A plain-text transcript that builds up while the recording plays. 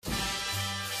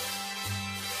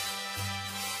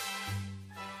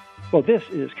Well, this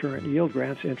is Current Yield,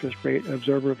 Grant's Interest Rate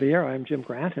Observer of the Year. I'm Jim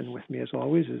Grant, and with me, as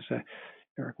always, is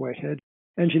Eric Whitehead,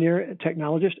 engineer,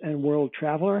 technologist, and world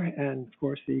traveler, and, of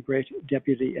course, the great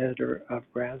deputy editor of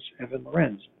Grant's, Evan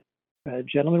Lorenz.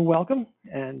 Gentlemen, welcome,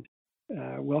 and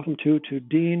welcome to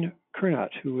Dean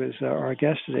Curnutt, who is our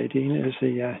guest today. Dean is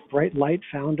the Bright Light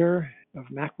founder of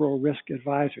Macro Risk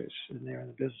Advisors, and they're in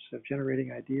the business of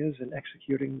generating ideas and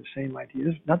executing the same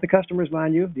ideas. Not the customers,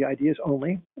 mind you, the ideas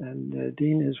only. And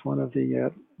Dean is one of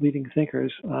the leading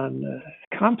thinkers on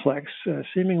complex,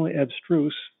 seemingly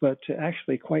abstruse, but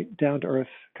actually quite down-to-earth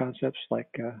concepts like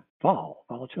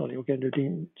volatility. We'll get into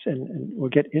Dean's and we'll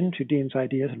get into Dean's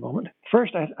ideas in a moment.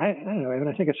 First, I don't know, Evan.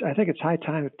 I think it's high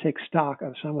time to take stock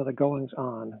of some of the goings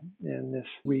on in this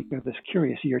week of this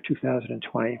curious year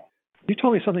 2020. You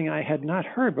told me something I had not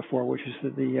heard before, which is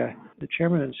that the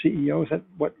chairman and CEO, is that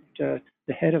what the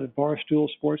head of the Barstool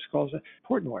Sports calls it?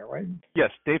 Portnoy, right?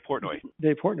 Yes, Dave Portnoy.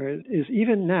 Dave Portnoy is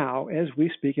even now, as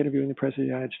we speak, interviewing the President of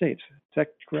the United States. Is that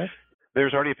correct?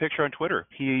 There's already a picture on Twitter.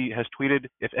 He has tweeted,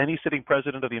 if any sitting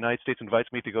president of the United States invites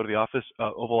me to go to the office,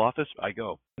 Oval Office, I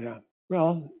go. Yeah.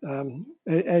 Well,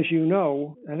 as you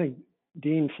know, I think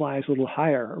Dean flies a little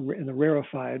higher in the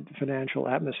rarefied financial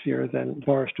atmosphere than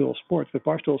Barstool Sports. But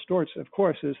Barstool Sports, of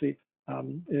course, is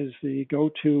the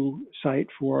go-to site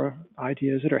for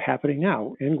ideas that are happening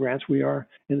now. In Grants, we are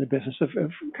in the business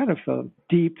of kind of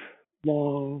deep,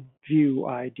 long view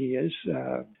ideas.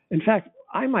 In fact,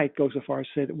 I might go so far as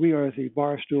to say that we are the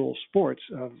Barstool Sports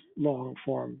of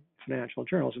long-form financial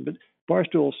journalism. But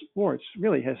Barstool Sports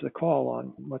really has the call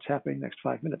on what's happening next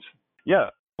 5 minutes. Yeah.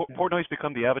 Portnoy's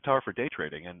become the avatar for day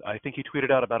trading, and I think he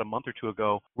tweeted out about a month or two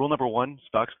ago, rule number 1,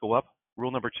 stocks go up. Rule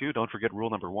number 2, don't forget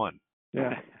rule number 1.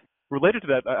 Yeah. Related to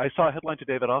that, I saw a headline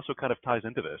today that also kind of ties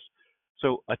into this.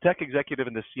 So a tech executive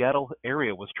in the Seattle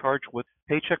area was charged with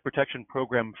Paycheck Protection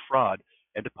Program fraud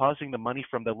and depositing the money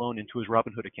from the loan into his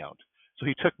Robinhood account. So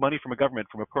he took money from a government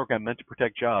from a program meant to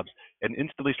protect jobs and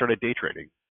instantly started day trading.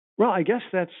 Well, I guess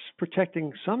that's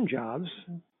protecting some jobs.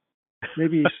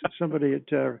 Maybe somebody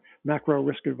at Macro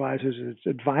Risk Advisors is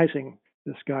advising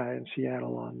this guy in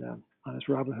Seattle on his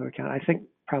Robinhood account. I think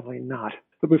probably not.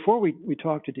 But before we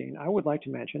talk to Dean, I would like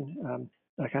to mention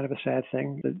a kind of a sad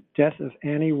thing, the death of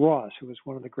Annie Ross, who was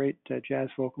one of the great jazz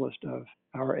vocalists of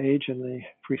our age and the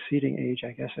preceding age,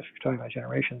 I guess, if you're talking about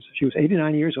generations. She was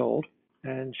 89 years old,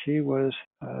 and she was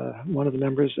one of the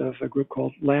members of a group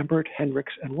called Lambert,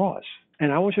 Hendricks, and Ross.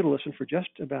 And I want you to listen for just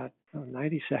about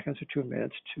 90 seconds or 2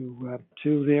 minutes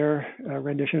to their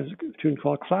rendition of a tune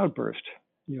called Cloudburst.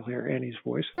 You'll hear Annie's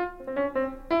voice.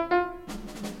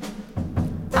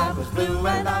 I was blue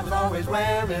and I was always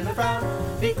wearing a frown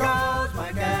because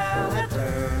my gal had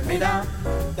turned me down.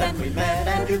 Then we met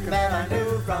and you could bet I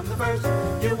knew from the first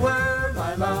you were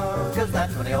my love, 'cause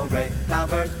that's when the old gray cloud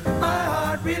burst. My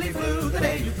heart really flew the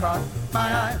day you caught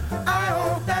my eye. I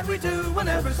hope that we two will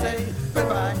never say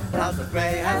goodbye. Clouds of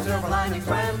gray have silver linings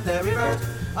when they're reversed.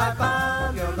 I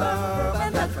found your love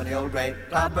and that's when the old gray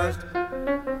cloud burst.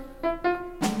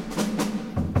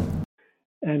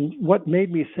 And what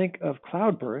made me think of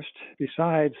Cloudburst,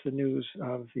 besides the news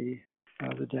of the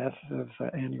death of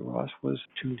Annie Ross, was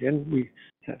tuned in. We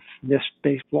have missed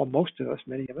baseball, most of us,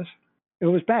 many of us. It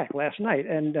was back last night,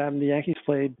 and the Yankees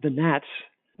played the Nats.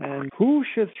 And who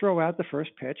should throw out the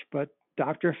first pitch but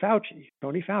Dr. Fauci,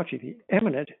 Tony Fauci, the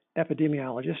eminent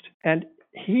epidemiologist. And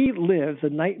he lived the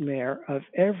nightmare of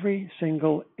every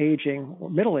single aging, or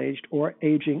middle-aged or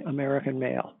aging American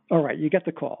male. All right, you get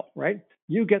the call, right?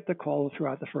 You get the call to throw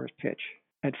out the first pitch.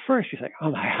 At first, you think,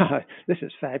 oh my God, this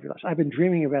is fabulous. I've been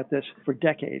dreaming about this for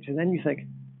decades. And then you think,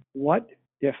 what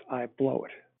if I blow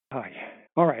it? Oh, yeah.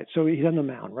 All right, so he's on the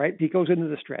mound, right? He goes into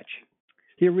the stretch.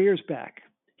 He rears back.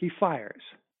 He fires.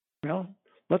 Well,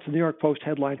 let's the New York Post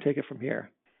headline take it from here.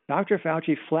 Dr.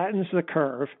 Fauci flattens the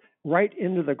curve right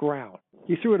into the ground.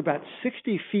 He threw it about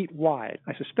 60 feet wide.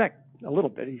 I suspect a little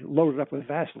bit. He loaded up with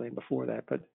Vaseline before that.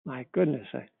 But my goodness,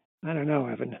 I don't know,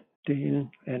 Evan, Dean,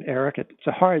 and Eric. It's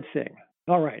a hard thing.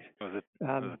 All right. It was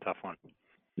a tough one.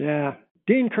 Yeah.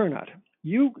 Dean Curnutt,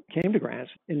 you came to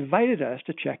Grants, invited us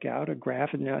to check out a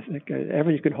graph, and I think,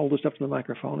 Evan, you can hold this up to the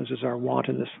microphone, as is our wont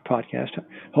in this podcast.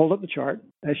 Hold up the chart.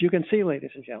 As you can see,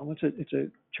 ladies and gentlemen, it's a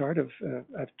chart of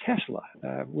Tesla,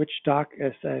 which stock,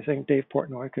 as I think Dave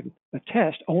Portnoy could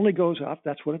attest, only goes up.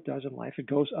 That's what it does in life. It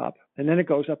goes up, and then it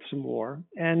goes up some more.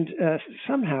 And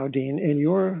somehow, Dean, in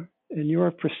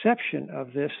your perception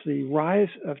of this, the rise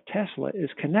of Tesla is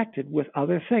connected with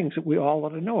other things that we all ought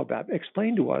to know about.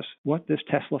 Explain to us what this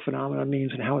Tesla phenomenon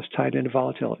means and how it's tied into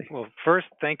volatility. Well, first,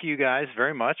 thank you guys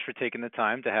very much for taking the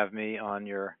time to have me on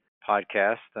your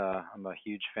podcast. I'm a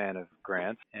huge fan of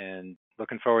Grant and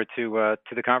Looking forward to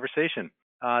the conversation.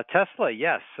 Tesla,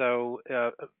 yes. So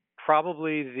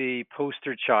probably the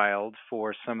poster child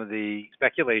for some of the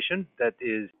speculation that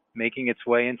is making its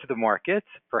way into the market.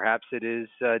 Perhaps it is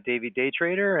Davey Day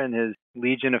Trader and his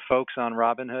legion of folks on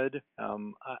Robinhood.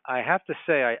 I have to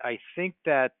say, I think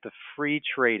that the free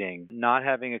trading, not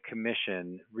having a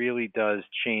commission, really does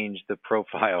change the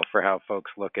profile for how folks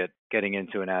look at getting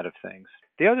into and out of things.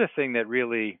 The other thing that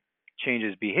really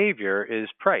changes behavior is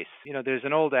price. There's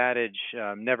an old adage,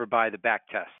 never buy the back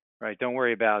test, right? Don't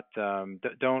worry about,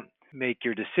 don't make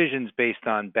your decisions based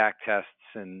on back tests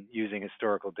and using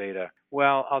historical data.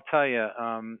 Well, I'll tell you,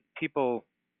 people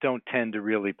don't tend to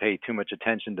really pay too much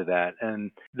attention to that.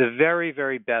 And the very,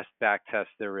 very best back test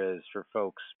there is for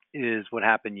folks is what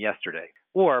happened yesterday,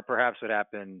 or perhaps what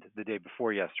happened the day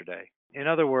before yesterday. In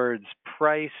other words,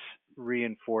 price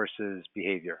reinforces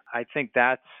behavior. I think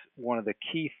that's one of the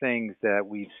key things that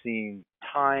we've seen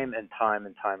time and time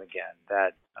and time again,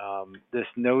 that this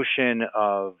notion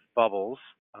of bubbles,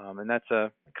 and that's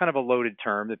a kind of a loaded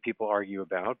term that people argue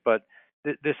about, but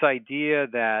this idea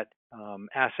that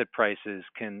asset prices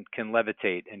can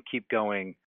levitate and keep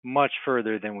going much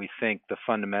further than we think the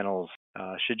fundamentals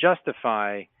should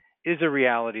justify is a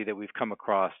reality that we've come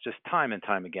across just time and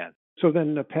time again. So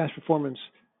then past performance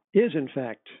is, in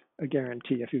fact, a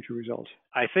guarantee of future results.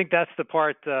 I think that's the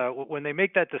part when they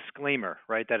make that disclaimer,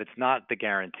 right, that it's not the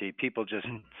guarantee, people just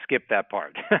skip that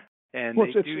part. And well,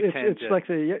 it's like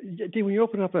when you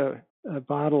open up a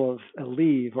bottle of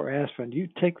Aleve or aspirin, do you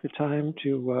take the time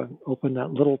to open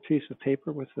that little piece of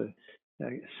paper with the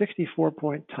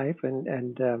 64-point type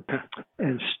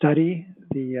and study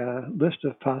the list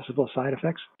of possible side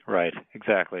effects? Right,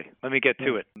 exactly. Let me get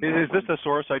to it. Is this the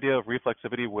Soros idea of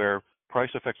reflexivity, where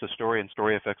price affects the story and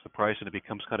story affects the price, and it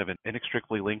becomes kind of an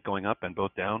inextricably linked going up and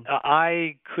both down?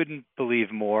 I couldn't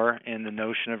believe more in the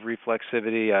notion of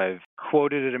reflexivity. I've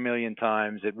quoted it a million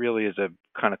times. It really is a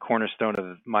kind of cornerstone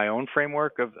of my own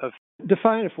framework of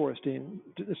Define it for us, Dean.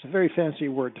 It's a very fancy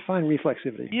word. Define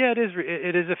reflexivity. Yeah, it is.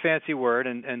 It is a fancy word,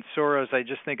 and Soros, I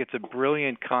just think it's a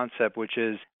brilliant concept, which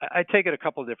is, I take it a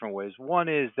couple of different ways. One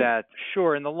is that,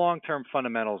 sure, in the long term,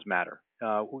 fundamentals matter.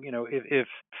 If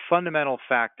fundamental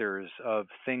factors of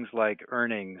things like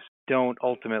earnings don't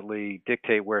ultimately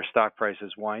dictate where stock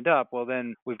prices wind up, well,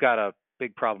 then we've got a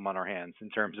big problem on our hands in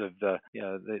terms of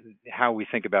how we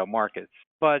think about markets.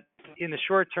 But in the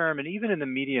short term and even in the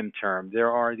medium term, there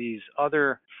are these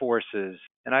other forces,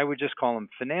 and I would just call them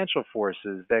financial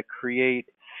forces, that create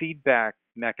feedback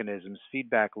mechanisms,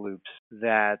 feedback loops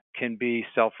that can be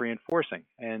self-reinforcing.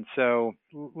 And so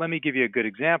let me give you a good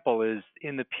example is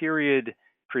in the period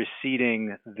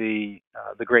preceding the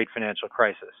great financial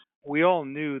crisis. We all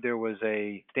knew there was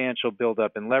a substantial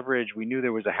buildup in leverage. We knew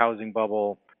there was a housing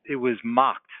bubble. It was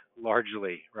mocked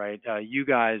largely, right? You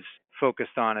guys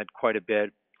focused on it quite a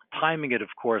bit. Timing it, of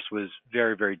course, was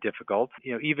very, very difficult.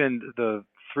 Even the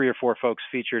 3 or 4 folks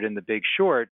featured in The Big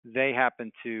Short, they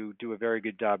happened to do a very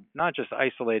good job, not just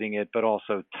isolating it, but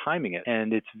also timing it.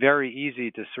 And it's very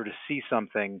easy to sort of see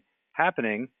something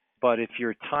happening, but if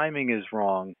your timing is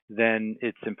wrong, then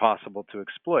it's impossible to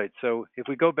exploit. So if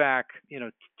we go back,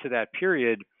 to that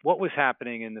period, what was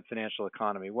happening in the financial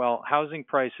economy? Well, housing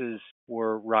prices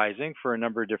were rising for a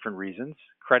number of different reasons.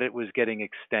 Credit was getting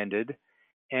extended.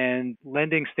 And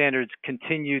lending standards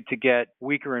continued to get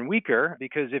weaker and weaker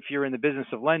because if you're in the business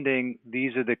of lending,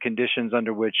 these are the conditions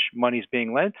under which money's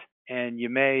being lent. And you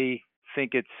may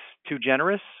think it's too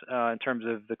generous in terms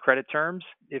of the credit terms.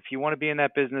 If you want to be in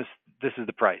that business, this is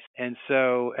the price. And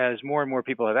so as more and more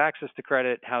people have access to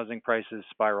credit, housing prices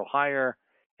spiral higher.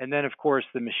 And then, of course,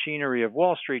 the machinery of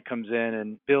Wall Street comes in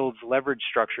and builds leverage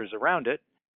structures around it.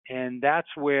 And that's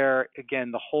where,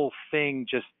 again, the whole thing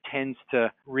just tends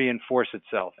to reinforce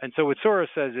itself. And so what Soros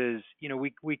says is,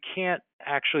 we can't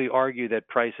actually argue that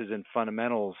prices and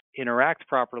fundamentals interact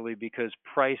properly because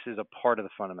price is a part of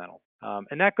the fundamental.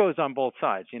 And that goes on both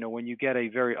sides. When you get a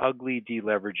very ugly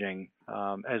deleveraging,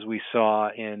 as we saw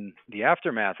in the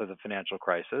aftermath of the financial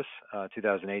crisis,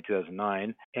 2008,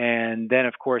 2009. And then,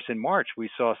 of course, in March, we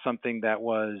saw something that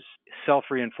was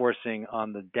self-reinforcing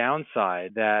on the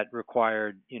downside that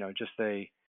required, just a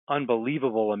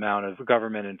unbelievable amount of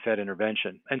government and Fed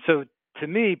intervention. And so to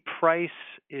me, price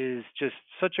is just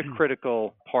such a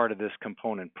critical part of this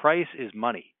component. Price is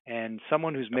money. And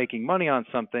someone who's making money on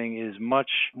something is much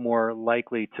more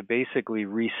likely to basically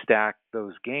restack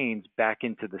those gains back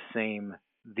into the same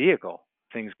vehicle.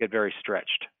 Things get very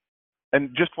stretched. And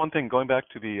just one thing, going back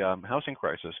to the housing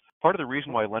crisis, part of the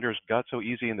reason why lenders got so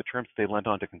easy in the terms that they lent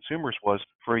on to consumers was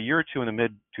for a year or two in the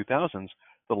mid-2000s,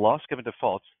 the loss given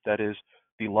defaults, that is,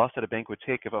 the loss that a bank would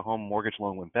take if a home mortgage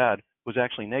loan went bad was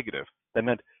actually negative. That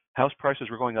meant house prices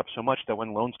were going up so much that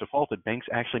when loans defaulted, banks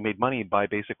actually made money by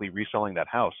basically reselling that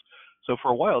house. So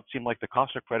for a while, it seemed like the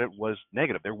cost of credit was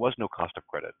negative. There was no cost of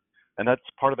credit. And that's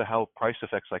part of how price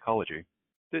affects psychology.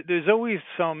 There's always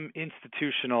some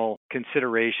institutional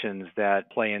considerations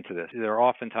that play into this. There are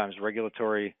oftentimes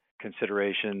regulatory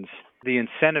considerations. The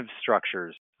incentive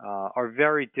structures are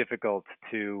very difficult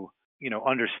to,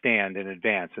 understand in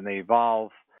advance, and they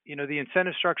evolve. The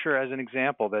incentive structure, as an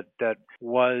example, that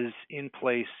was in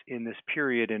place in this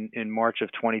period in March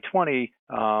of 2020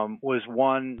 was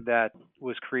one that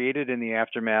was created in the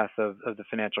aftermath of the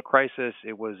financial crisis.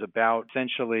 It was about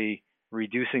essentially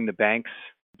reducing the bank's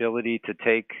ability to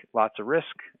take lots of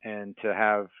risk and to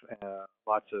have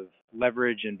lots of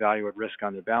leverage and value at risk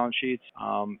on their balance sheets.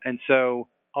 And so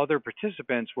other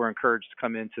participants were encouraged to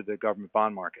come into the government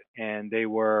bond market. And they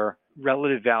were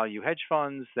relative value hedge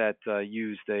funds that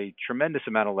used a tremendous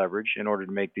amount of leverage in order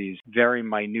to make these very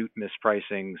minute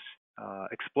mispricings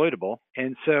exploitable.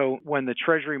 And so when the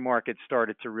Treasury market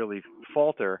started to really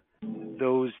falter,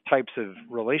 those types of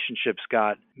relationships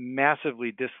got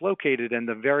massively dislocated. And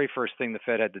the very first thing the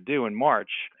Fed had to do in March,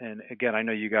 and again, I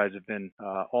know you guys have been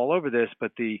all over this,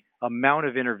 but the amount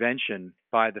of intervention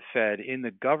by the Fed in the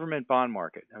government bond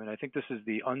market, I think this is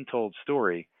the untold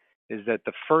story, is that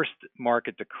the first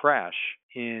market to crash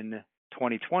in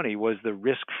 2020 was the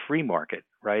risk-free market,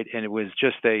 right? And it was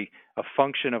just a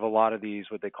function of a lot of these,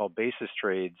 what they call basis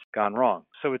trades, gone wrong.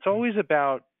 So it's always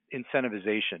about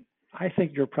incentivization. I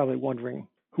think you're probably wondering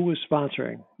who is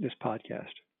sponsoring this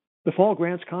podcast. The Fall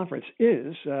Grants Conference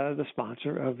is the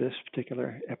sponsor of this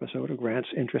particular episode of Grants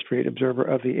Interest Rate Observer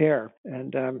of the Air.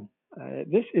 And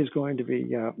this is going to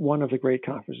be one of the great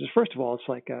conferences. First of all, it's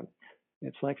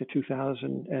like the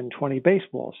 2020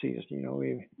 baseball season.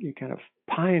 You kind of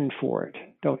pine for it,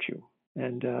 don't you?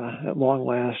 And at long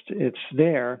last, it's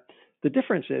there. The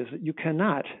difference is that you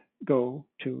cannot go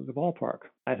to the ballpark.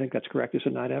 I think that's correct. Is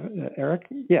it not, Eric?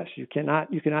 Yes, you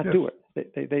cannot. You cannot do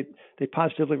it. They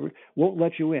positively won't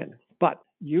let you in. But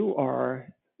you are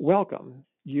welcome.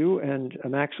 You and a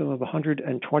maximum of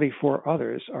 124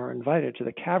 others are invited to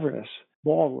the cavernous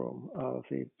ballroom of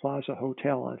the Plaza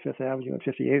Hotel on Fifth Avenue and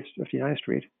 59th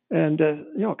Street. And,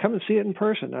 come and see it in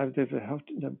person.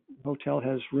 The hotel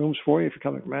has rooms for you if you're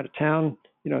coming from out of town.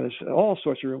 There's all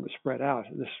sorts of room to spread out.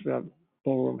 This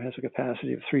ballroom has a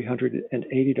capacity of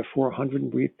 380 to 400.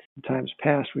 And in times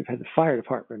past, we've had the fire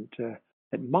department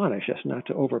admonish us not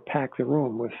to overpack the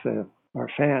room with our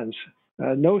fans.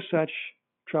 No such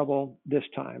trouble this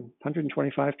time.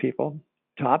 125 people,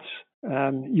 tops.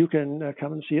 You can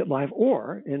come and see it live,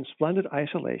 or in splendid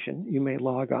isolation, you may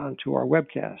log on to our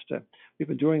webcast. We've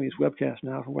been doing these webcasts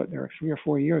now for 3 or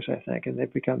 4 years, I think, and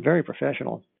they've become very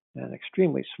professional and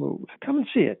extremely smooth. Come and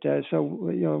see it.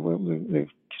 The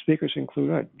speakers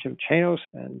include Jim Chanos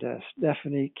and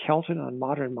Stephanie Kelton on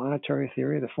modern monetary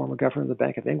theory, the former governor of the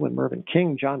Bank of England, Mervyn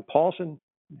King, John Paulson,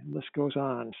 and the list goes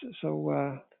on.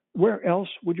 So where else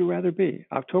would you rather be?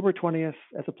 October 20th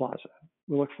at the Plaza.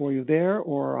 We'll look for you there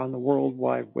or on the World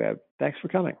Wide Web. Thanks for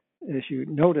coming. As you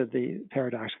noted,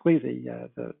 paradoxically,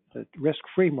 the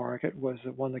risk-free market was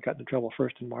the one that got into trouble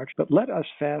first in March. But let us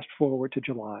fast forward to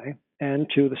July and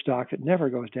to the stock that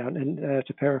never goes down. And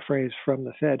to paraphrase from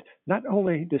the Fed, not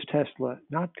only does Tesla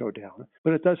not go down,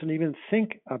 but it doesn't even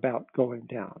think about going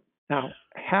down. Now,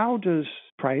 how does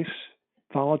price,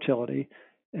 volatility,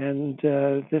 and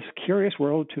this curious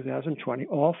world of 2020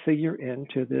 all figure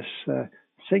into this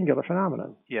singular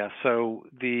phenomenon? Yeah, so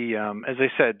as I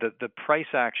said, the price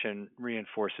action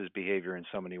reinforces behavior in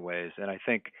so many ways, and I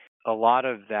think a lot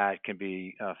of that can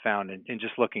be found in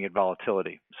just looking at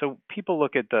volatility. So people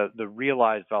look at the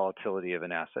realized volatility of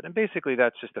an asset, and basically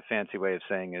that's just a fancy way of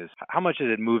saying is how much is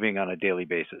it moving on a daily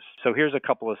basis. So here's a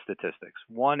couple of statistics.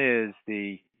 One is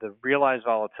the realized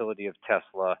volatility of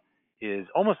Tesla is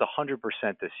almost 100%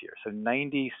 this year. So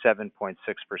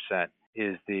 97.6%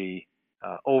 is the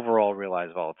overall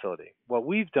realized volatility. What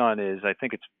we've done is, I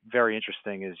think it's very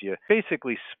interesting, is you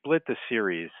basically split the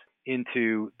series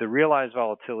into the realized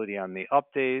volatility on the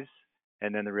up days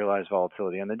and then the realized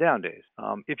volatility on the down days.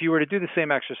 If you were to do the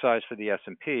same exercise for the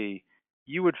S&P,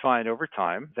 you would find over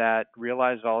time that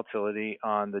realized volatility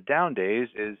on the down days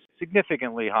is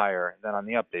significantly higher than on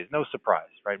the up days. No surprise,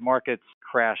 right? Markets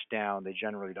crash down. They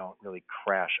generally don't really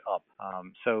crash up.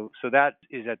 So that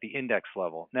is at the index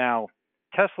level. Now,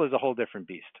 Tesla is a whole different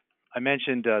beast. I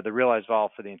mentioned the realized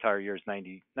vol for the entire year is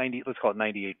 90, let's call it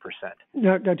 98%.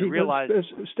 Now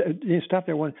stop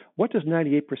there. What does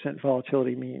 98%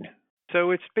 volatility mean?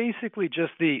 So it's basically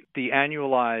just the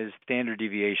annualized standard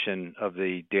deviation of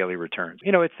the daily returns.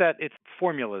 It's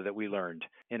formula that we learned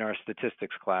in our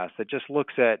statistics class that just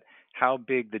looks at how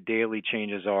big the daily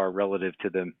changes are relative to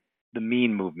the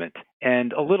mean movement.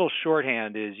 And a little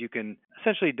shorthand is you can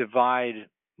essentially divide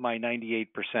my 98%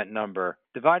 number,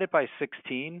 divide it by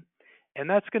 16, and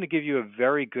that's going to give you a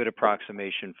very good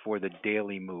approximation for the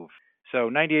daily move. So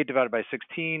 98 divided by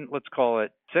 16, let's call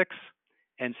it 6.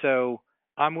 And so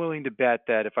I'm willing to bet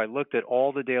that if I looked at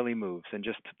all the daily moves and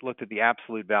just looked at the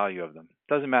absolute value of them,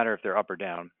 doesn't matter if they're up or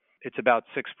down, it's about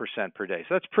 6% per day.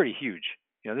 So that's pretty huge.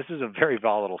 This is a very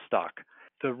volatile stock.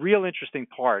 The real interesting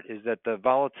part is that the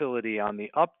volatility on the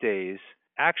up days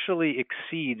actually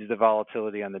exceeds the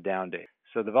volatility on the down days.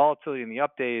 So the volatility in the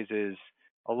up days is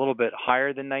a little bit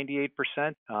higher than 98%,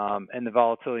 and the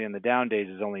volatility in the down days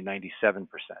is only 97%.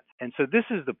 And so this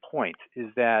is the point, is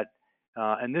that,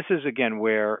 and this is again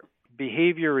where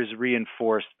behavior is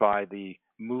reinforced by the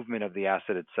movement of the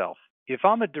asset itself. If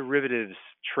I'm a derivatives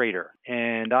trader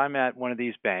and I'm at one of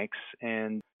these banks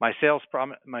and my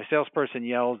salesperson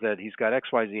yells that he's got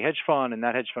XYZ hedge fund and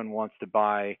that hedge fund wants to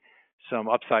buy some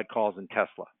upside calls in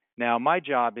Tesla. Now, my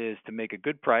job is to make a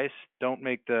good price, don't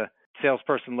make the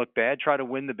salesperson look bad, try to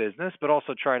win the business, but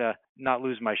also try to not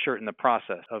lose my shirt in the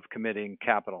process of committing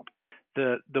capital.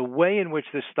 The way in which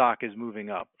this stock is moving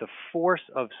up, the force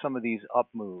of some of these up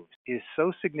moves is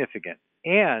so significant.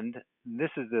 And this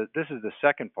is the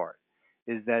second part,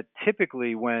 is that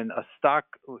typically when a stock,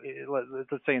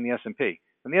 let's say in the S&P,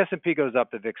 when the S&P goes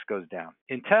up, the VIX goes down.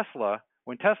 In Tesla,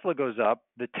 when Tesla goes up,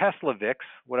 the Tesla VIX,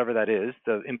 whatever that is,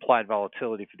 the implied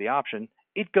volatility for the option,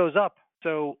 it goes up.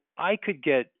 So I could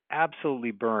get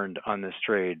absolutely burned on this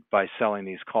trade by selling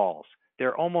these calls.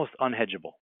 They're almost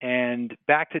unhedgeable. And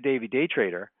back to Davey Day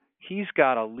Trader, he's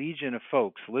got a legion of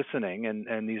folks listening,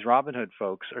 and these Robinhood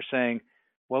folks are saying,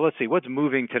 well, let's see, what's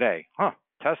moving today?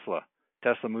 Tesla.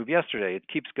 Tesla moved yesterday. It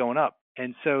keeps going up.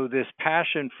 And so this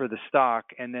passion for the stock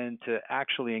and then to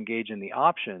actually engage in the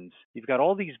options, you've got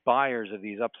all these buyers of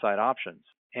these upside options.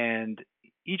 And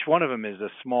each one of them is a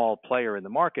small player in the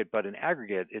market, but in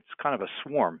aggregate, it's kind of a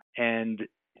swarm. And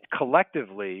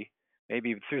collectively,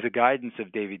 maybe through the guidance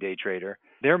of Davey Day Trader,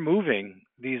 they're moving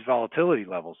these volatility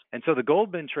levels. And so the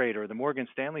Goldman trader, the Morgan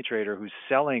Stanley trader who's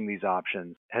selling these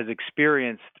options has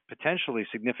experienced potentially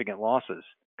significant losses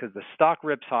because the stock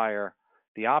rips higher,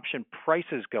 the option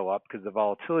prices go up because the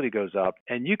volatility goes up,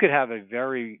 and you could have a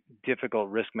very difficult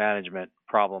risk management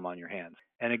problem on your hands.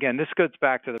 And again, this goes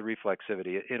back to the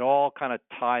reflexivity. It all kind of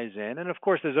ties in. And of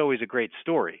course, there's always a great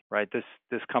story, right?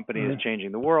 This company is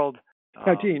changing the world.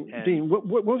 Now, Dean, what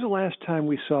was the last time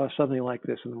we saw something like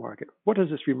this in the market? What does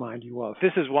this remind you of?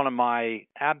 This is one of my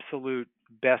absolute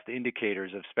best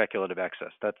indicators of speculative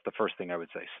excess. That's the first thing I would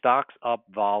say. Stocks up,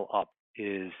 vol up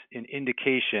is an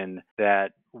indication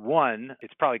that, one,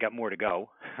 it's probably got more to go.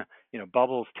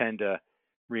 Bubbles tend to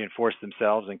reinforce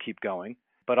themselves and keep going.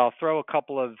 But I'll throw a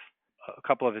couple of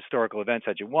historical events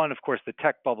at you. One, of course, the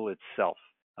tech bubble itself.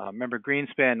 Remember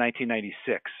Greenspan,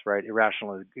 1996, right?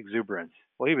 Irrational exuberance.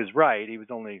 Well, he was right. He was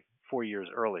only 4 years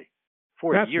early.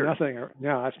 That's years. Nothing.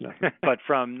 No, that's nothing. But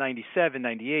from 97,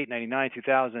 98, 99,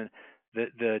 2000,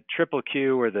 the triple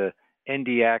Q or the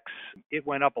NDX, it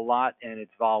went up a lot and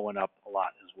its vol went up a lot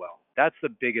as well. That's the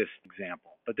biggest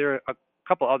example. But there are a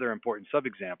couple other important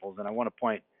sub-examples, and I want to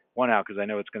point one out because I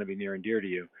know it's going to be near and dear to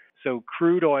you. So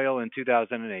crude oil in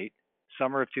 2008,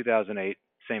 summer of 2008,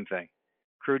 same thing.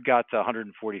 Crude got to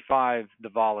 145. The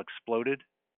vol exploded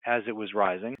as it was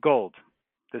rising. Gold.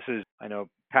 This is, I know,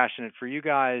 passionate for you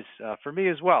guys, for me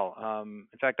as well.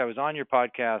 In fact, I was on your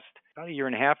podcast about a year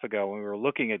and a half ago when we were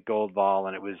looking at gold vol,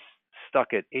 and it was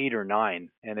stuck at 8 or 9,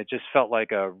 and it just felt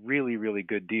like a really, really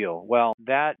good deal. Well,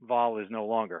 that vol is no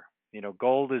longer.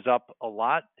 Gold is up a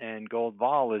lot, and gold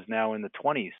vol is now in the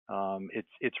 20s.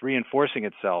 It's reinforcing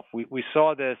itself. We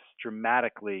saw this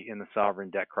dramatically in the sovereign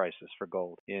debt crisis for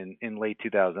gold in late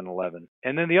 2011.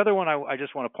 And then the other one I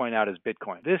just want to point out is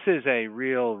Bitcoin. This is a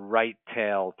real right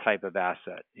tail type of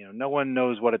asset. No one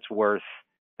knows what it's worth.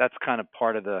 That's kind of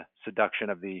part of the seduction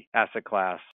of the asset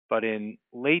class. But in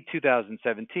late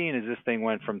 2017, as this thing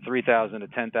went from 3,000 to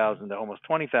 10,000 to almost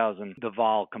 20,000, the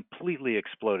vol completely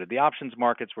exploded. The options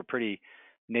markets were pretty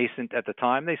nascent at the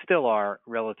time. They still are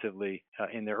relatively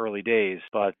in their early days.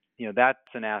 But that's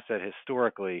an asset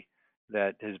historically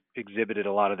that has exhibited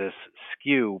a lot of this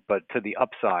skew, but to the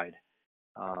upside.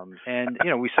 And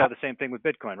we saw the same thing with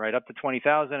Bitcoin, right? Up to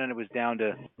 20,000, and it was down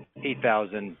to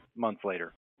 8,000 months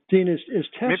later. Dean, is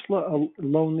Tesla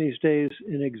alone these days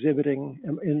in exhibiting,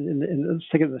 let's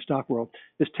take it in the stock world,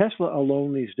 is Tesla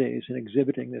alone these days in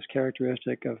exhibiting this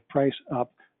characteristic of price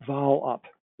up, vol up?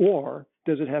 or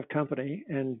does it have company?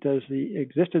 And does the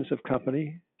existence of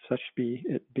company, such be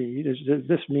it be, does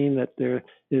this mean that there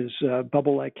is a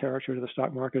bubble-like character to the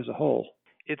stock market as a whole?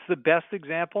 It's the best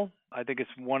example. I think it's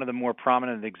one of the more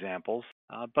prominent examples,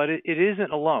 but it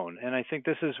isn't alone. And I think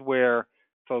this is where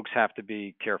folks have to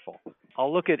be careful.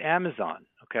 I'll look at Amazon,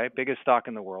 okay, biggest stock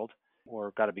in the world,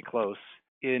 or got to be close.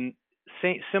 In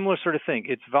similar sort of thing,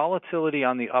 its volatility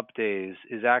on the up days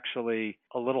is actually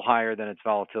a little higher than its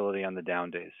volatility on the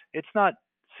down days. It's not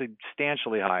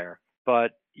substantially higher,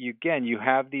 but you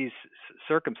have these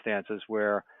circumstances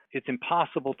where it's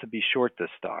impossible to be short this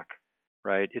stock.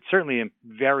 Right? It's certainly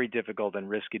very difficult and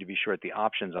risky to be short the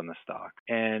options on the stock.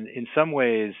 And in some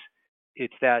ways,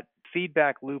 it's that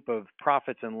feedback loop of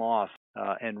profits and loss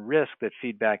and risk that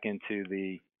feed back into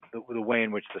the way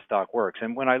in which the stock works.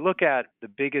 And when I look at the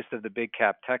biggest of the big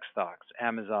cap tech stocks,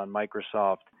 Amazon,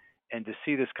 Microsoft, and to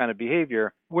see this kind of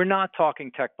behavior, we're not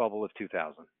talking tech bubble of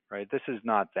 2000, right? This is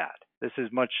not that. This is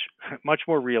much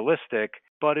more realistic,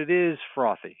 but it is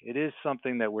frothy. It is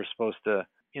something that we're supposed to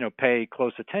pay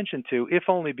close attention to, if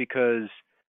only because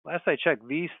last I checked,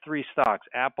 these three stocks,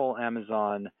 Apple,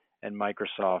 Amazon, and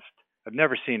Microsoft, I've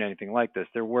never seen anything like this.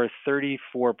 They're worth 34%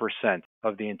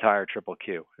 of the entire triple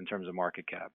Q in terms of market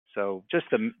cap. So just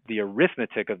the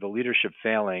arithmetic of the leadership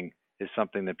failing is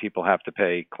something that people have to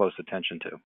pay close attention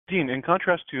to. Dean, in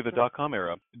contrast to the dot-com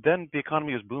era, then the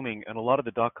economy was booming, and a lot of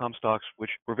the dot-com stocks,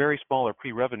 which were very small or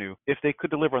pre-revenue, if they could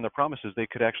deliver on their promises, they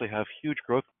could actually have huge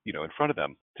growth, in front of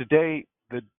them. Today,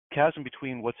 the chasm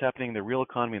between what's happening in the real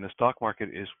economy and the stock market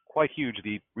is quite huge.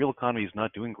 The real economy is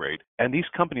not doing great. And these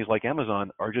companies like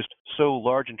Amazon are just so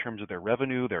large in terms of their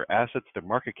revenue, their assets, their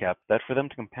market cap, that for them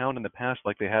to compound in the past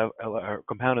like they have, or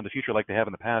compound in the future like they have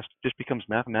in the past, just becomes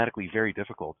mathematically very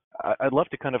difficult. I'd love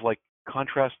to kind of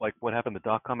contrast what happened in the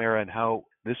dot-com era and how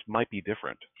this might be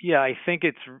different. Yeah, I think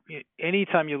it's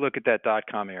anytime you look at that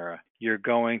dot-com era, you're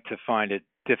going to find it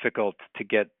difficult to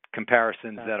get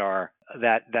comparisons that are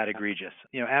that egregious.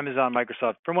 Amazon,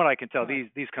 Microsoft, from what I can tell,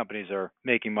 these companies are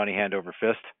making money hand over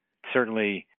fist.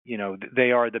 Certainly,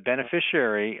 they are the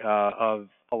beneficiary of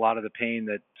a lot of the pain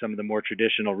that some of the more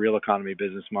traditional real economy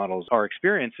business models are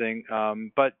experiencing.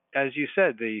 But as you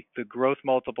said, the growth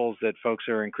multiples that folks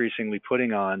are increasingly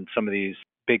putting on some of these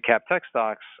big cap tech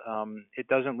stocks, it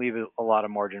doesn't leave a lot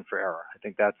of margin for error. I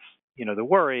think that's the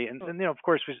worry. And of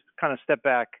course, we kind of step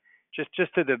back just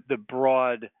to the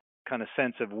broad kind of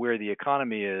sense of where the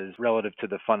economy is relative to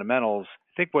the fundamentals.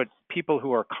 I think what people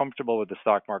who are comfortable with the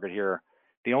stock market here,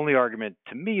 the only argument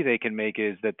to me they can make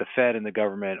is that the Fed and the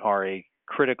government are a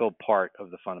critical part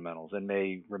of the fundamentals and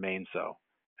may remain so.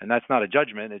 And that's not a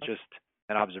judgment, it's just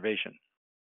an observation.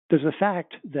 Does the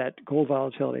fact that gold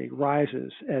volatility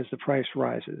rises as the price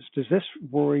rises, does this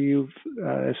worry you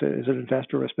as an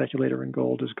investor or a speculator in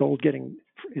gold? Is gold getting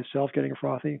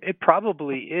frothy? It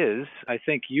probably is. I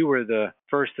think you were the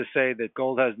first to say that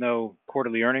gold has no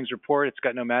quarterly earnings report. It's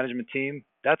got no management team.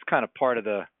 That's kind of part of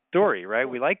the story, right?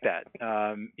 We like that.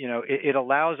 It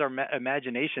allows our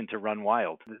imagination to run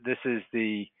wild. This is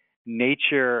the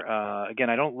nature. Again,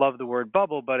 I don't love the word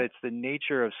bubble, but it's the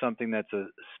nature of something that's a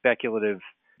speculative,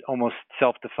 almost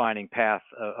self-defining path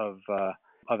of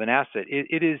an asset.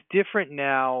 It is different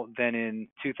now than in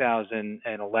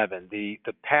 2011. The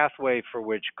pathway for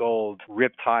which gold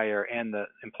ripped higher and the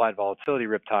implied volatility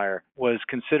ripped higher was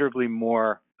considerably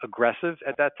more aggressive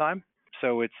at that time.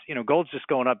 So it's, gold's just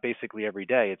going up basically every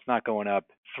day. It's not going up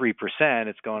 3%.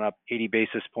 It's going up 80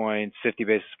 basis points, 50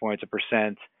 basis points,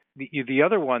 1%. The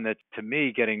other one that, to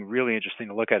me, getting really interesting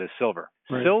to look at is silver.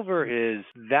 Right. Silver is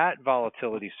that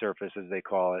volatility surface, as they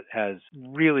call it, has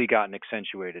really gotten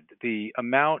accentuated. The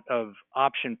amount of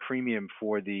option premium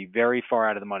for the very far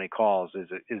out of the money calls is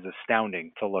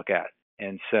astounding to look at.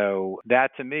 And so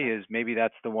that, to me, is maybe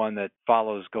that's the one that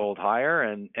follows gold higher.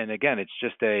 And again, it's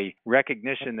just a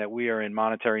recognition that we are in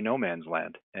monetary no man's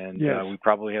land, and yes, we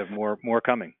probably have more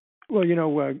coming. Well,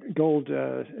 gold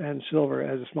and silver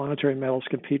as monetary metals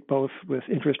compete both with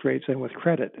interest rates and with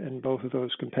credit, and both of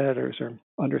those competitors are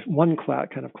under one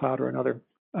cloud or another.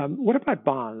 What about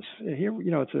bonds? Here,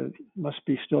 it must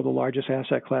be still the largest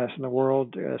asset class in the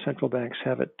world. Central banks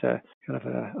have it kind of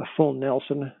a full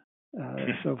Nelson,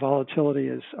 so volatility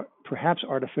is perhaps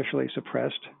artificially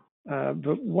suppressed.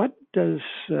 But what does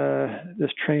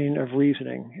this train of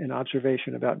reasoning and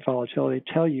observation about volatility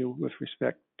tell you with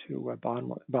respect to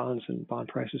bonds and bond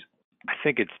prices? I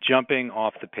think it's jumping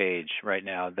off the page right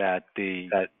now that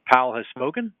Powell has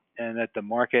spoken and that the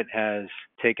market has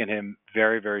taken him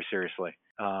very, very seriously.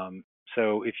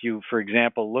 So if you, for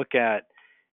example, look at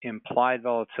implied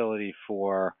volatility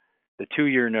for the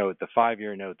 2-year note, the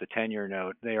 5-year note, the 10-year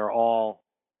note, they are all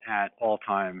at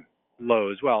all-time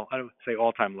lows. Well, I don't say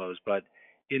all-time lows, but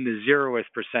in the 0th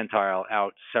percentile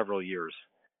out several years.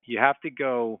 You have to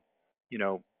go,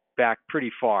 back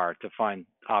pretty far to find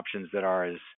options that are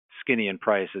as skinny in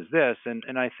price as this.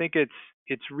 And I think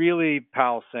it's really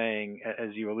Powell saying, as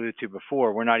you alluded to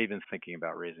before, we're not even thinking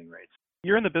about raising rates.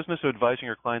 You're in the business of advising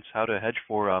your clients how to hedge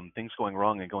for things going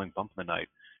wrong and going bump in the night.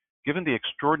 Given the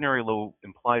extraordinary low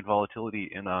implied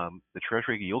volatility in the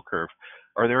Treasury yield curve,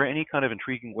 are there any kind of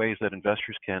intriguing ways that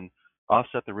investors can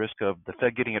offset the risk of the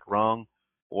Fed getting it wrong,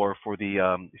 or for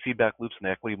the feedback loops in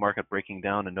the equity market breaking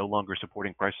down and no longer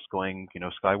supporting prices going,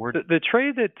 skyward? The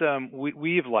trade that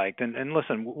we've liked, and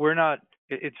listen, we're not.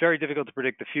 It's very difficult to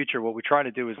predict the future. What we try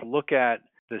to do is look at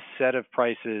the set of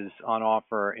prices on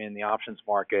offer in the options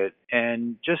market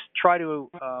and just try to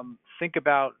think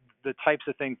about the types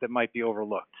of things that might be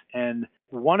overlooked. And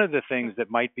one of the things that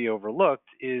might be overlooked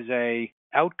is a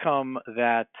outcome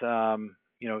that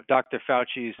Dr.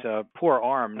 Fauci's poor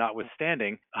arm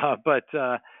notwithstanding, but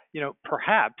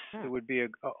perhaps it would be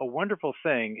a wonderful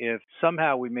thing if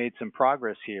somehow we made some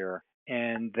progress here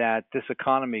and that this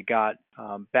economy got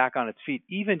back on its feet,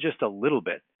 even just a little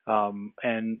bit.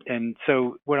 And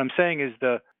so what I'm saying is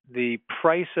the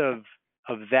price of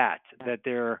that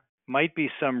there might be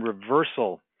some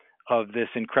reversal of this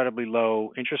incredibly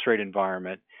low interest rate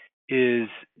environment is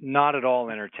not at all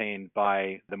entertained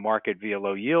by the market via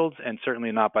low yields, and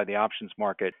certainly not by the options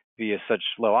market via such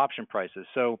low option prices.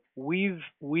 So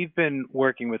we've been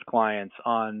working with clients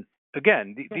on,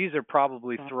 again, these are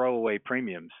probably throwaway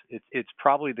premiums. It's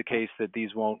probably the case that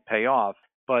these won't pay off,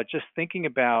 but just thinking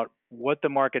about what the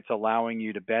market's allowing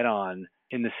you to bet on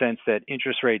in the sense that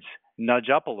interest rates nudge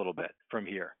up a little bit from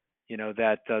here.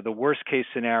 That the worst case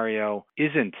scenario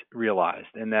isn't realized,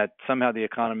 and that somehow the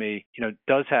economy,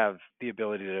 does have the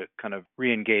ability to kind of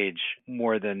reengage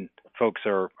more than folks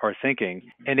are thinking.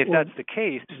 And if that's the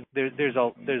case, there's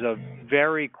a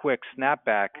very quick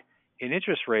snapback in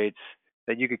interest rates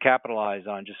that you could capitalize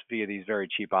on just via these very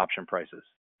cheap option prices.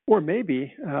 Or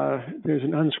maybe there's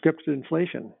an unscripted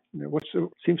inflation.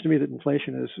 Seems to me that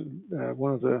inflation is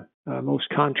one of the most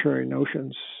contrary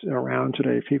notions around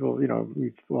today. People,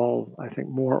 we've all, I think,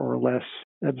 more or less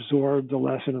absorbed the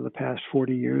lesson of the past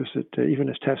 40 years that even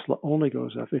as Tesla only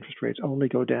goes up, interest rates only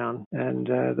go down, and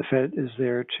the Fed is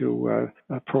there to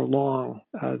prolong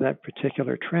that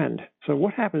particular trend. So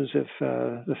what happens if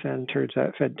the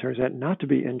Fed turns out not to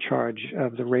be in charge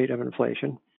of the rate of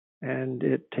inflation, and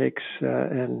it takes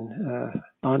an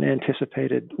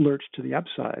unanticipated lurch to the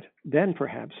upside? Then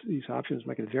perhaps these options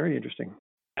make it very interesting.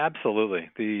 Absolutely.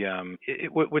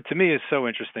 What to me is so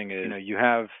interesting is you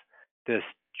have this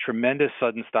tremendous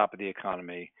sudden stop of the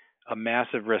economy, a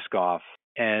massive risk off,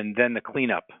 and then the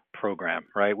cleanup program,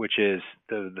 right? Which is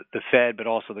the Fed, but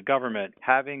also the government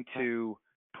having to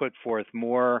put forth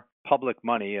more public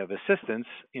money of assistance,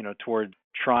 toward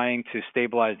trying to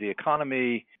stabilize the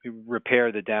economy,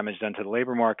 repair the damage done to the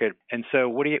labor market. And so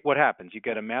what happens? You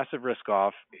get a massive risk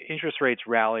off, interest rates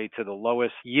rally to the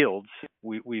lowest yields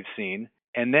we've seen,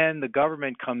 and then the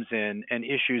government comes in and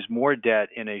issues more debt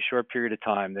in a short period of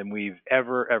time than we've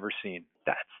ever seen.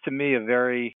 That's, to me,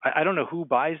 I don't know who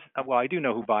buys, well, I do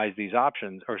know who buys these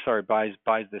options,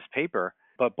 buys this paper,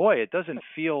 but boy, it doesn't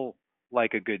feel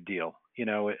like a good deal.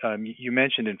 You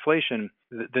mentioned inflation.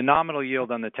 The nominal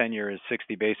yield on the 10-year is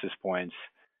 60 basis points.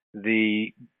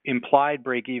 The implied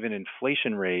break-even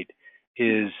inflation rate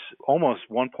is almost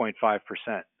 1.5%.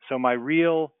 So my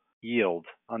real yield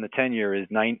on the 10-year is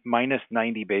minus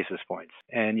 90 basis points.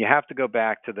 And you have to go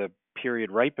back to the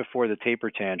period right before the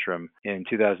taper tantrum in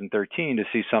 2013 to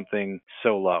see something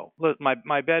so low. Look,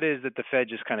 my bet is that the Fed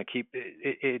just kind of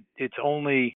its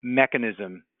only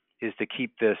mechanism is to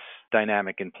keep this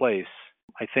dynamic in place.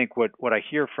 I think what I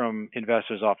hear from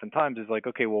investors oftentimes is like,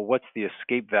 okay, well, what's the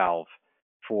escape valve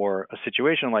for a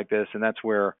situation like this? And that's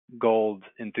where gold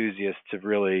enthusiasts have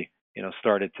really,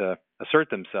 started to assert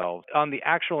themselves. On the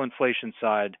actual inflation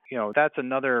side, that's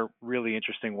another really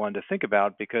interesting one to think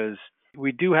about, because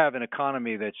we do have an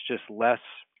economy that's just less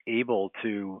able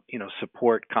to,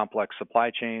 support complex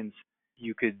supply chains.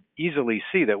 You could easily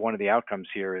see that one of the outcomes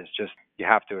here is just you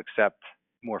have to accept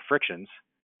more frictions.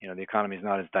 The economy is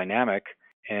not as dynamic,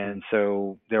 and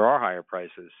so there are higher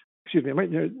prices. Excuse me,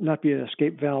 might there not be an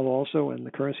escape valve also in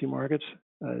the currency markets?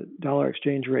 Dollar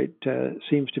exchange rate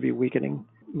seems to be weakening.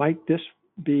 Might this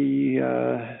be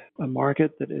a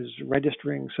market that is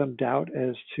registering some doubt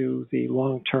as to the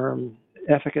long-term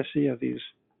efficacy of these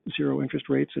zero interest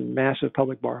rates and massive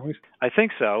public borrowings? I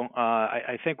think so.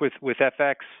 I think with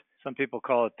FX, some people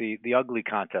call it the ugly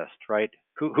contest, right?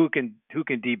 Who can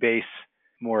debase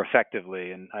more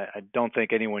effectively, and I don't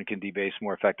think anyone can debase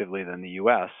more effectively than the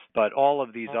U.S., but all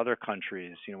of these other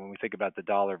countries, when we think about the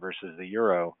dollar versus the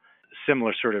euro,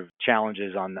 similar sort of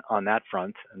challenges on that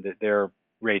front, and that their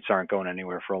rates aren't going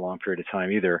anywhere for a long period of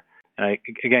time either. And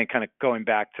again, kind of going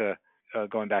back to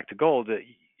gold,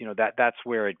 that's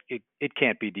where it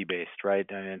can't be debased, right?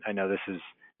 And I know this is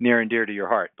near and dear to your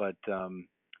heart, but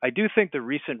I do think the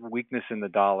recent weakness in the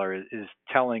dollar is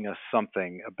telling us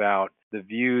something about the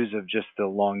views of just the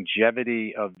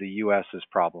longevity of the U.S.'s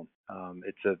problem.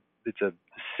 It's a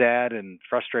sad and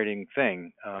frustrating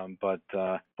thing, but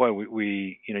boy,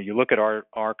 we you look at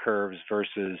our curves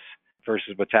versus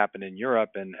what's happened in Europe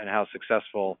and how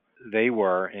successful they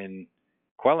were in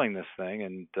quelling this thing,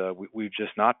 and we've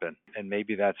just not been. And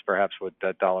maybe that's perhaps what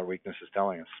that dollar weakness is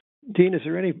telling us. Dean, is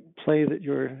there any play that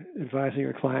you're advising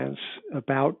your clients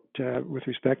about with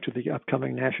respect to the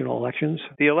upcoming national elections?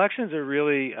 The elections are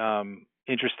really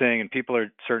interesting, and people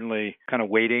are certainly kind of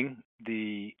waiting.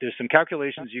 There's some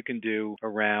calculations you can do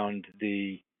around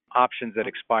the options that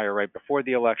expire right before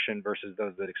the election versus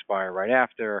those that expire right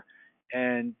after.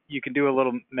 And you can do a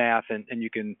little math, and you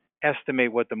can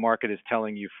estimate what the market is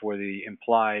telling you for the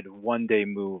implied one-day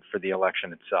move for the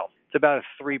election itself. It's about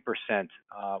a 3%,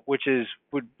 which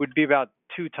would be about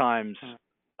 2 times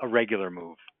a regular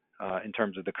move in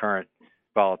terms of the current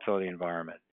volatility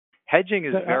environment. Hedging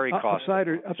is very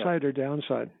costly. Upside or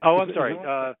downside? Oh, I'm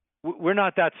sorry. We're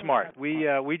not that smart. We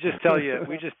just tell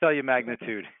you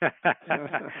magnitude.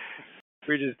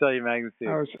 We just tell you magnitude.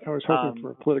 I was hoping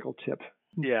for a political tip.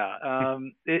 Yeah,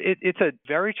 it's a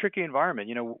very tricky environment.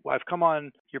 I've come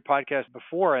on your podcast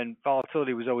before, and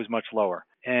volatility was always much lower.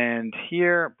 And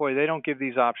here, boy, they don't give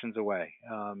these options away.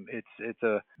 It's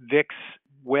a VIX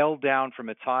well down from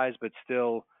its highs, but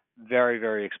still very,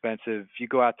 very expensive. If you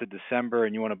go out to December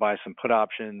and you want to buy some put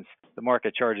options, the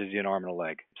market charges you an arm and a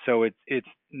leg. So it's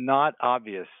not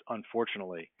obvious,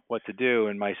 unfortunately, what to do.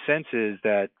 And my sense is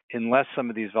that unless some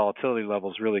of these volatility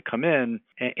levels really come in,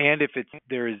 and if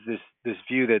there is this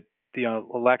view that the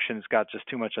election's got just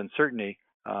too much uncertainty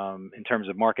in terms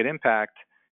of market impact,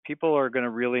 people are going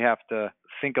to really have to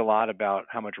think a lot about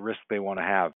how much risk they want to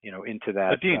have, into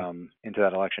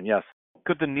that election. Yes.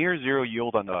 Could the near zero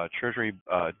yield on the Treasury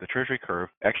curve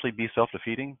actually be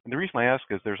self-defeating? And the reason I ask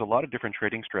is there's a lot of different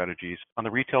trading strategies. On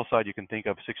the retail side, you can think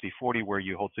of 60-40, where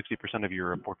you hold 60% of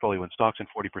your portfolio in stocks and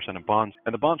 40% in bonds.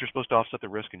 And the bonds are supposed to offset the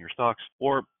risk in your stocks.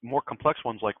 Or more complex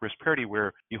ones like risk parity,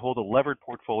 where you hold a levered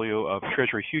portfolio of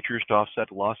Treasury futures to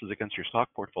offset losses against your stock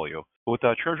portfolio. But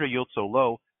with Treasury yield so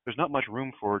low, there's not much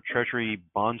room for Treasury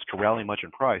bonds to rally much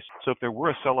in price. So if there were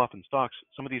a sell-off in stocks,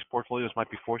 some of these portfolios might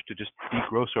be forced to just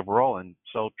degross overall and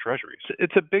sell Treasuries.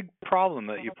 It's a big problem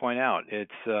that you point out.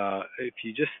 It's if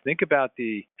you just think about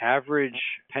the average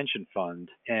pension fund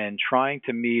and trying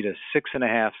to meet a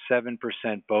 6.5–7%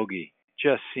 bogey,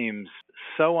 just seems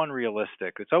so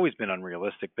unrealistic. It's always been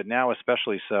unrealistic, but now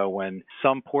especially so when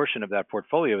some portion of that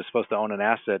portfolio is supposed to own an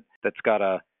asset that's got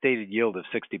a stated yield of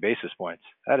 60 basis points.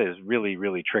 That is really,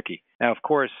 really tricky. Now, of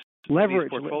course,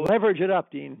 leverage it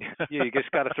up, Dean. Yeah, you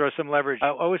just got to throw some leverage. I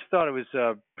always thought it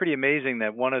was pretty amazing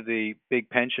that one of the big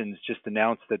pensions just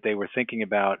announced that they were thinking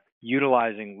about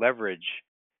utilizing leverage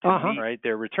to meet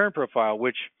their return profile,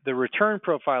 which the return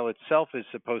profile itself is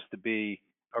supposed to be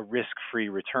a risk-free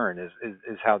return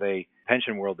is how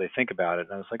pension world, they think about it.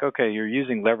 And I was like, okay, you're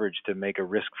using leverage to make a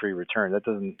risk-free return. That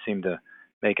doesn't seem to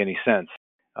make any sense.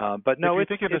 But no, if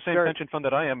you think of the same pension fund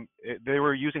that I am, they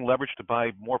were using leverage to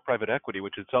buy more private equity,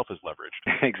 which itself is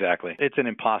leveraged. Exactly. It's an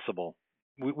impossible.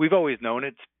 We've always known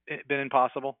it's been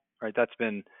impossible, right? That's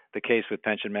been the case with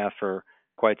pension math for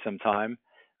quite some time.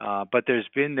 But there's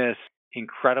been this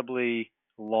incredibly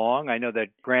long. I know that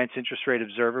Grant's Interest Rate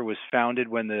Observer was founded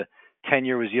when the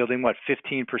 10-year was yielding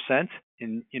 15%,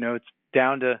 and it's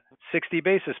down to 60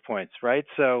 basis points, right?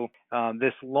 So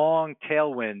this long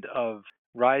tailwind of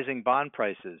rising bond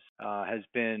prices has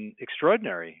been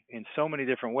extraordinary in so many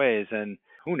different ways, and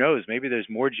who knows, maybe there's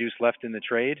more juice left in the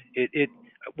trade.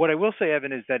 What I will say,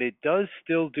 Evan, is that it does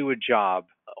still do a job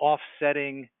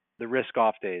offsetting the risk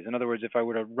off days. In other words, if I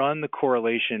were to run the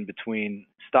correlation between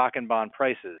stock and bond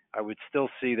prices, I would still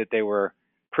see that they were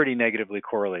pretty negatively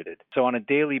correlated. So on a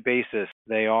daily basis,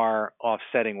 they are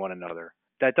offsetting one another.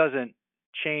 That doesn't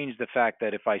change the fact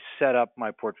that if I set up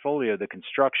my portfolio, the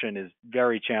construction is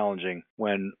very challenging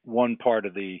when one part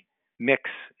of the mix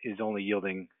is only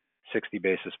yielding 60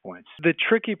 basis points. The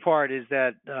tricky part is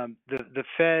that the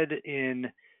Fed,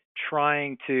 in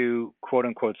trying to quote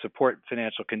unquote support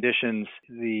financial conditions,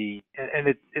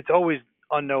 it's always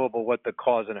unknowable what the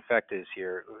cause and effect is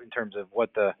here in terms of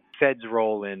what the Fed's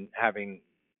role in having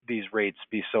these rates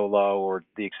be so low, or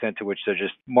the extent to which they're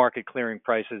just market clearing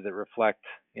prices that reflect,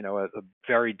 a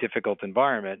very difficult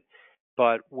environment.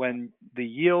 But when the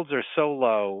yields are so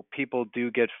low, people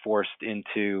do get forced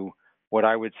into what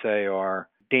I would say are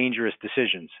dangerous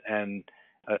decisions. And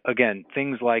again,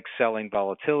 things like selling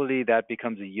volatility, that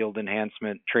becomes a yield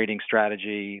enhancement trading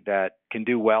strategy that can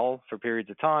do well for periods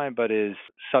of time, but is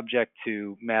subject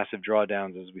to massive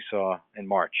drawdowns as we saw in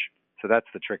March. So that's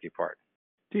the tricky part.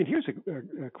 Dean, here's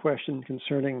a question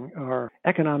concerning our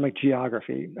economic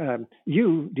geography.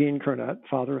 You, Dean Curnutt,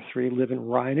 father of three, live in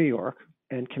Rye, New York,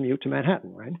 and commute to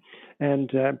Manhattan, right? And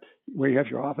where you have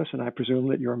your office, and I presume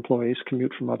that your employees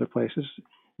commute from other places.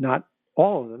 Not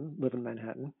all of them live in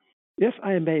Manhattan. If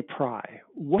I may pry,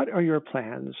 what are your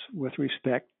plans with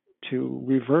respect to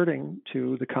reverting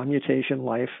to the commutation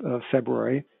life of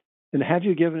February? And have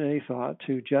you given any thought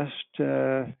to just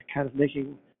kind of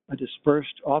making a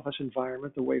dispersed office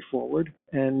environment the way forward,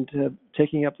 and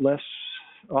taking up less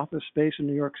office space in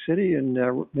New York City, and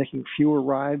making fewer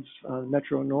rides on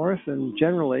Metro North, and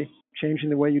generally changing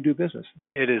the way you do business?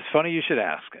 It is funny you should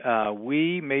ask.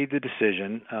 We made the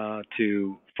decision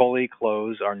to fully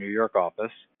close our New York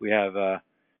office. We have a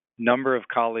number of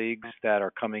colleagues that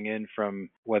are coming in from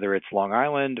whether it's Long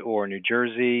Island or New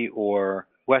Jersey or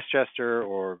Westchester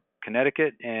or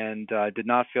Connecticut, and did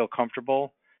not feel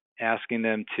comfortable asking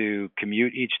them to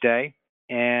commute each day.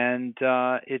 And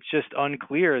it's just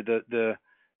unclear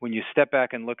when you step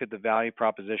back and look at the value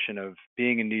proposition of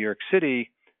being in New York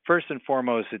City. First and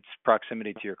foremost, it's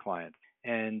proximity to your client.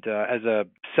 And as a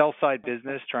sell-side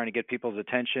business trying to get people's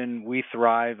attention, we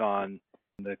thrive on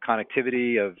the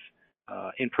connectivity of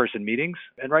in-person meetings.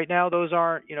 And right now, those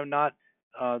aren't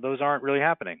really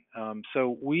happening.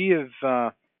 So we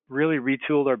have really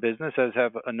retooled our business, as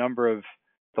have a number of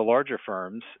the larger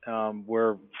firms.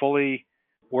 We're fully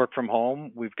work from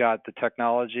home. We've got the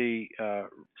technology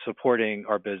supporting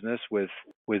our business with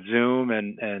Zoom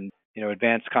and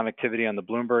advanced connectivity on the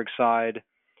Bloomberg side.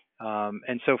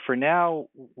 And so for now,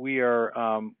 we are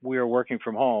working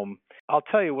from home. I'll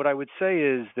tell you what I would say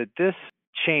is that this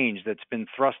change that's been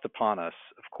thrust upon us,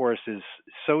 of course, is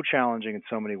so challenging in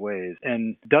so many ways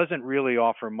and doesn't really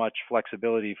offer much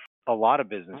flexibility for a lot of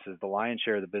businesses, the lion's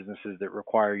share of the businesses that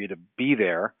require you to be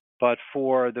there. But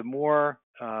for the more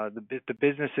the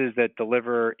businesses that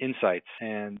deliver insights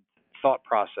and thought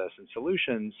process and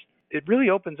solutions, it really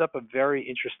opens up a very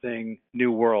interesting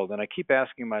new world. And I keep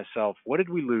asking myself, what did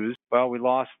we lose? Well, we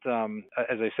lost,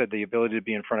 as I said, the ability to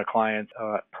be in front of clients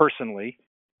personally.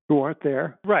 Who aren't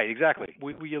there. Right, exactly.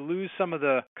 We lose some of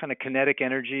the kind of kinetic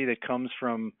energy that comes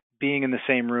from being in the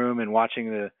same room and watching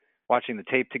the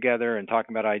tape together and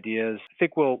talking about ideas. I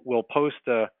think we'll post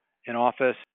an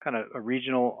office, kind of a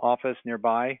regional office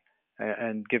nearby,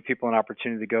 and give people an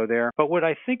opportunity to go there. But what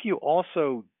I think you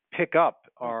also pick up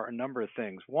are a number of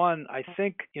things. One, I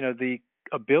think the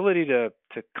ability to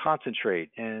concentrate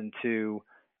and to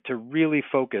really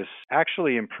focus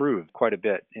actually improved quite a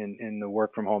bit in the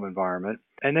work from home environment.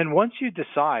 And then once you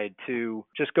decide to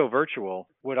just go virtual,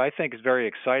 what I think is very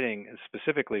exciting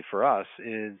specifically for us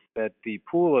is that the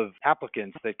pool of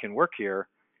applicants that can work here,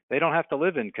 they don't have to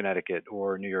live in Connecticut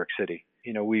or New York City.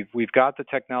 We've got the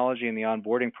technology and the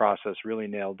onboarding process really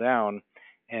nailed down.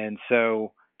 And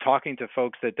so talking to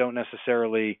folks that don't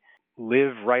necessarily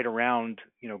live right around,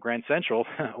 Grand Central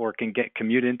or can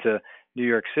commute into New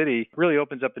York City really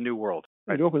opens up a new world.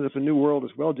 It opens up a new world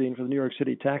as well, Dean, for the New York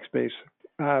City tax base.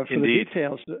 Indeed.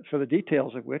 For the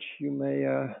details of which you may,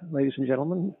 ladies and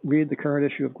gentlemen, read the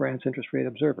current issue of Grant's Interest Rate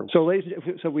Observer.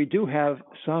 So we do have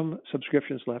some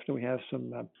subscriptions left, and we have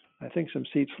some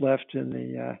seats left in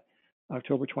the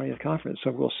October 20th conference.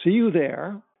 So we'll see you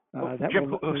there.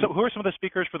 Jim, so who are some of the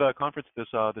speakers for the conference this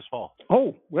fall?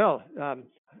 Oh, well,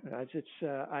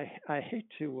 I hate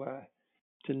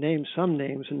to name some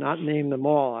names and not name them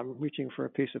all. I'm reaching for a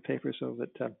piece of paper so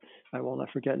that I will not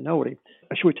forget nobody.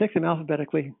 Should we take them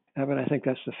alphabetically, Evan? I think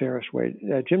that's the fairest way.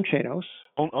 Jim Chanos.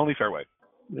 Only fair way.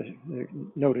 The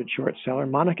noted short seller.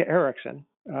 Monica Erickson,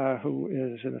 who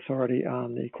is an authority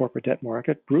on the corporate debt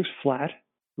market. Bruce Flatt,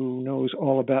 who knows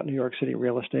all about New York City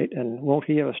real estate, and won't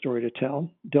he have a story to tell?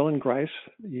 Dylan Grice,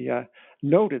 the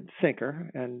noted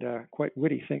thinker and quite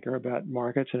witty thinker about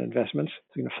markets and investments.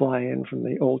 He's going to fly in from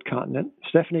the old continent.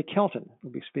 Stephanie Kelton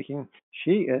will be speaking.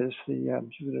 She's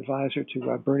an advisor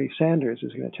to Bernie Sanders,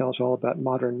 who's going to tell us all about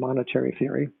modern monetary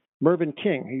theory. Mervyn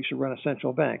King, he used to run a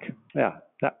central bank. Yeah,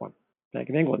 that one, Bank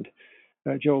of England.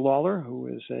 Joe Lawler, who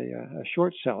is a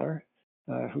short seller,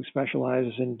 who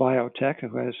specializes in biotech,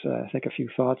 who has, I think, a few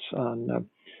thoughts on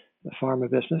the pharma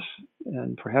business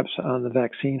and perhaps on the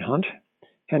vaccine hunt.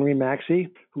 Henry Maxey,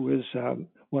 who is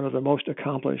one of the most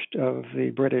accomplished of the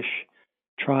British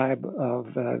tribe of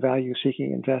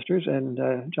value-seeking investors,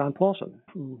 and John Paulson,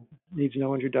 who needs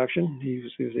no introduction.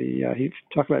 He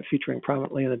talked about featuring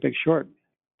prominently in The Big Short.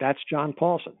 That's John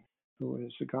Paulson, who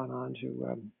has gone on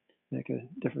to make a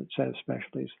different set of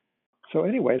specialties. So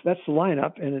anyway, that's the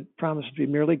lineup, and it promises to be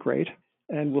merely great.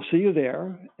 And we'll see you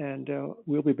there, and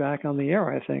we'll be back on the air,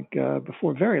 I think,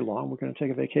 before very long. We're going to take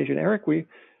a vacation.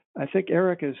 I think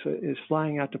Eric is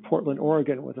flying out to Portland,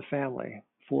 Oregon with a family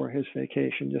for his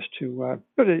vacation, just to,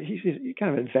 but he's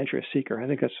kind of an adventurous seeker. I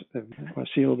think that's, want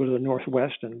to see a little bit of the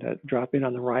Northwest and drop in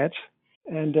on the riots.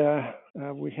 And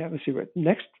we have, let's see,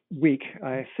 next week,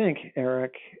 I think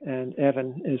Eric and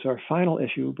Evan is our final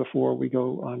issue before we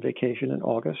go on vacation in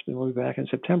August, and we'll be back in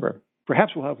September.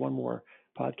 Perhaps we'll have one more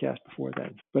podcast before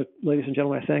then. But ladies and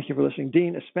gentlemen, I thank you for listening.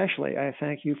 Dean, especially, I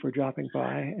thank you for dropping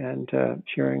by and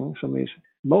sharing some of these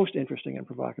most interesting and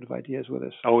provocative ideas with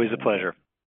us. Always a pleasure.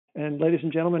 And ladies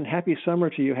and gentlemen, happy summer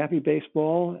to you. Happy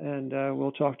baseball. And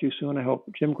we'll talk to you soon, I hope.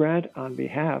 Jim Grant on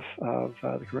behalf of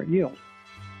the Current Yield.